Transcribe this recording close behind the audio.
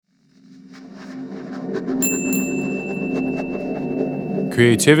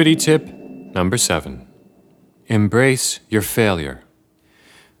Creativity tip number 7. Embrace your failure.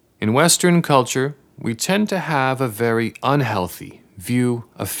 In Western culture, we tend to have a very unhealthy view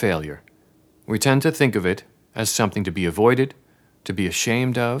of failure. We tend to think of it as something to be avoided, to be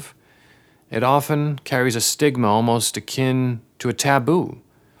ashamed of. It often carries a stigma almost akin to a taboo.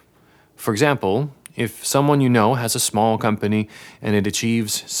 For example, if someone you know has a small company and it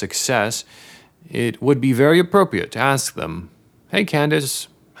achieves success, it would be very appropriate to ask them, "Hey Candace,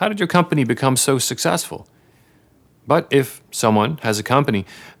 how did your company become so successful?" But if someone has a company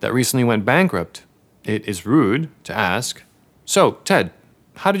that recently went bankrupt, it is rude to ask, "So, Ted,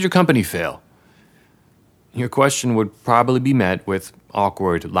 how did your company fail?" Your question would probably be met with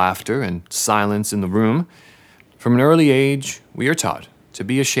awkward laughter and silence in the room. From an early age, we are taught to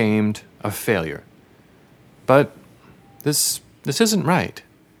be ashamed of failure. But this isn't right.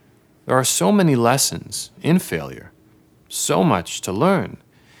 There are so many lessons in failure, so much to learn.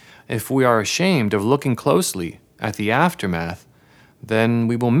 If we are ashamed of looking closely at the aftermath, then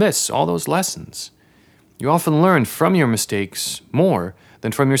we will miss all those lessons. You often learn from your mistakes more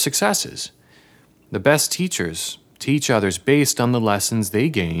than from your successes. The best teachers teach others based on the lessons they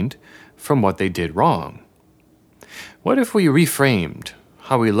gained from what they did wrong. What if we reframed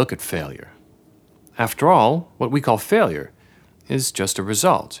how we look at failure? After all, what we call failure is just a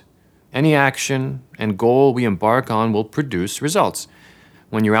result. Any action and goal we embark on will produce results.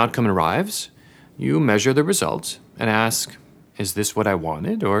 When your outcome arrives, you measure the results and ask, is this what I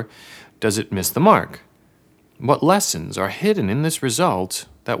wanted, or does it miss the mark? What lessons are hidden in this result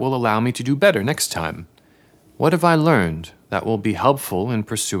that will allow me to do better next time? What have I learned that will be helpful in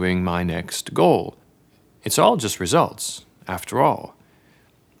pursuing my next goal? It's all just results, after all.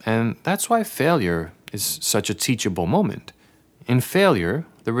 And that's why failure is such a teachable moment. In failure,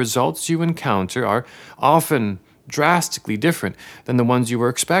 the results you encounter are often drastically different than the ones you were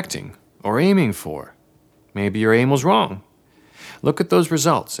expecting or aiming for. Maybe your aim was wrong. Look at those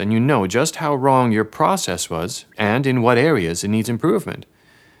results and you know just how wrong your process was and in what areas it needs improvement.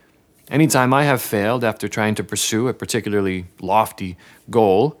 Anytime I have failed after trying to pursue a particularly lofty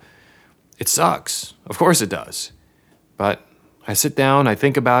goal, it sucks. Of course it does. But I sit down, I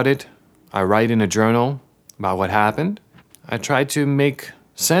think about it, I write in a journal about what happened. I try to make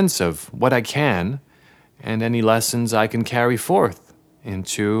sense of what I can and any lessons I can carry forth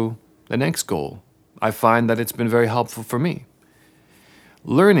into the next goal. I find that it's been very helpful for me.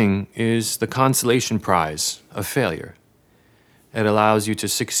 Learning is the consolation prize of failure. It allows you to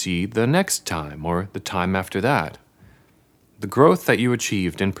succeed the next time or the time after that. The growth that you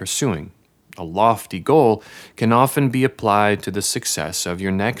achieved in pursuing a lofty goal can often be applied to the success of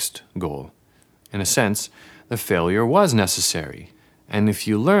your next goal. In a sense, the failure was necessary, and if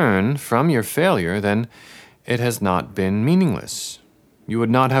you learn from your failure, then it has not been meaningless. You would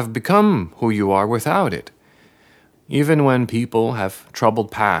not have become who you are without it. Even when people have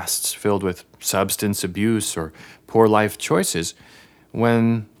troubled pasts filled with substance abuse or poor life choices,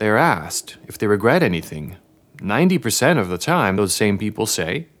 when they're asked if they regret anything, 90% of the time those same people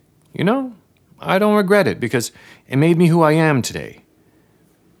say, I don't regret it because it made me who I am today.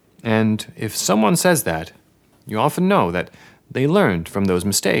 And if someone says that, you often know that they learned from those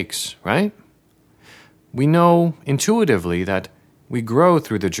mistakes, right? We know intuitively that we grow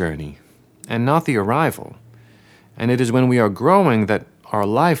through the journey and not the arrival. And it is when we are growing that our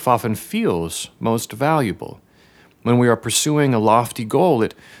life often feels most valuable. When we are pursuing a lofty goal,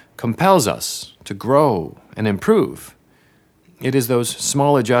 it compels us to grow and improve. It is those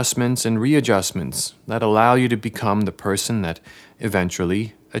small adjustments and readjustments that allow you to become the person that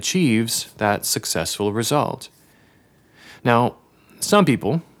eventually achieves that successful result. Now, some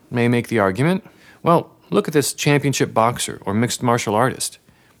people may make the argument, well, look at this championship boxer or mixed martial artist.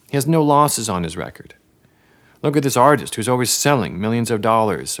 He has no losses on his record. Look at this artist who's always selling millions of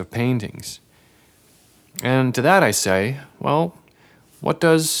dollars of paintings. And to that I say, well, what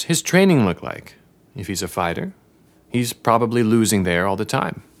does his training look like? If he's a fighter, he's probably losing there all the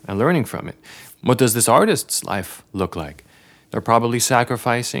time and learning from it. What does this artist's life look like? They're probably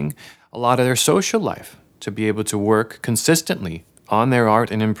sacrificing a lot of their social life to be able to work consistently on their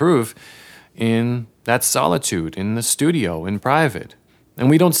art and improve in that solitude, in the studio, in private. And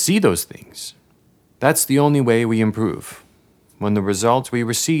we don't see those things. That's the only way we improve, when the result we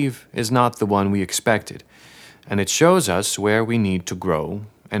receive is not the one we expected, and it shows us where we need to grow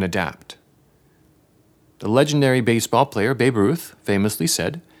and adapt. The legendary baseball player Babe Ruth famously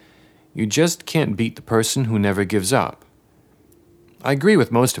said, "You just can't beat the person who never gives up." I agree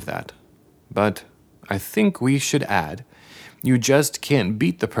with most of that, but I think we should add, you just can't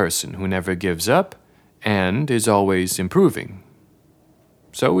beat the person who never gives up and is always improving.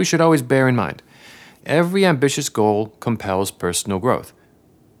 So we should always bear in mind, every ambitious goal compels personal growth,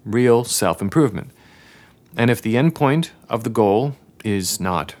 real self-improvement. And if the endpoint of the goal is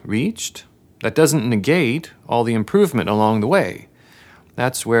not reached, that doesn't negate all the improvement along the way.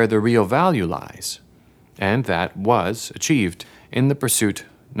 That's where the real value lies. And that was achieved in the pursuit,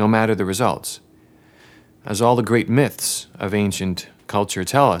 no matter the results. As all the great myths of ancient culture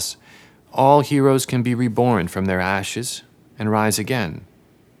tell us, all heroes can be reborn from their ashes and rise again.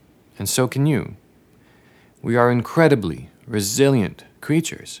 And so can you. We are incredibly resilient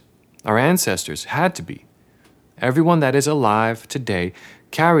creatures. Our ancestors had to be. Everyone that is alive today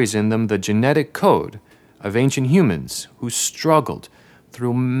carries in them the genetic code of ancient humans who struggled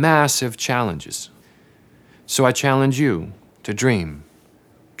through massive challenges. So I challenge you to dream.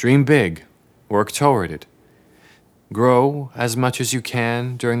 Dream big. Work toward it. Grow as much as you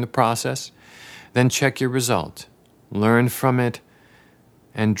can during the process. Then check your result. Learn from it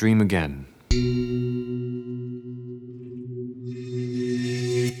and dream again.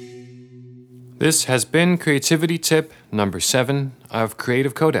 This has been Creativity Tip number 7 of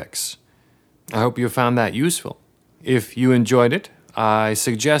Creative Codex. I hope you found that useful. If you enjoyed it, I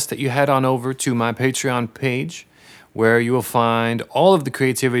suggest that you head on over to my Patreon page, where you will find all of the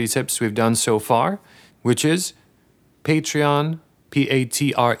creativity tips we've done so far, which is Patreon,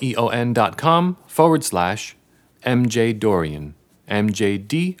 patreon.com/MJ Dorian,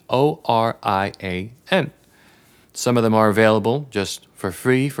 MJDORIAN. Some of them are available just for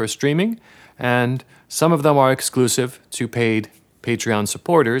free for streaming, and some of them are exclusive to paid Patreon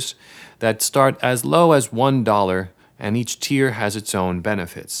supporters that start as low as $1, and each tier has its own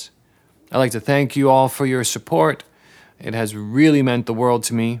benefits. I'd like to thank you all for your support. It has really meant the world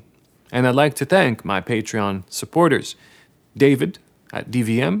to me. And I'd like to thank my Patreon supporters, David at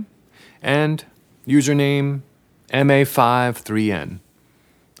DVM and username MA53N.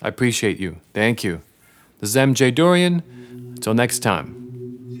 I appreciate you. Thank you. This is MJ Dorian. Until next time.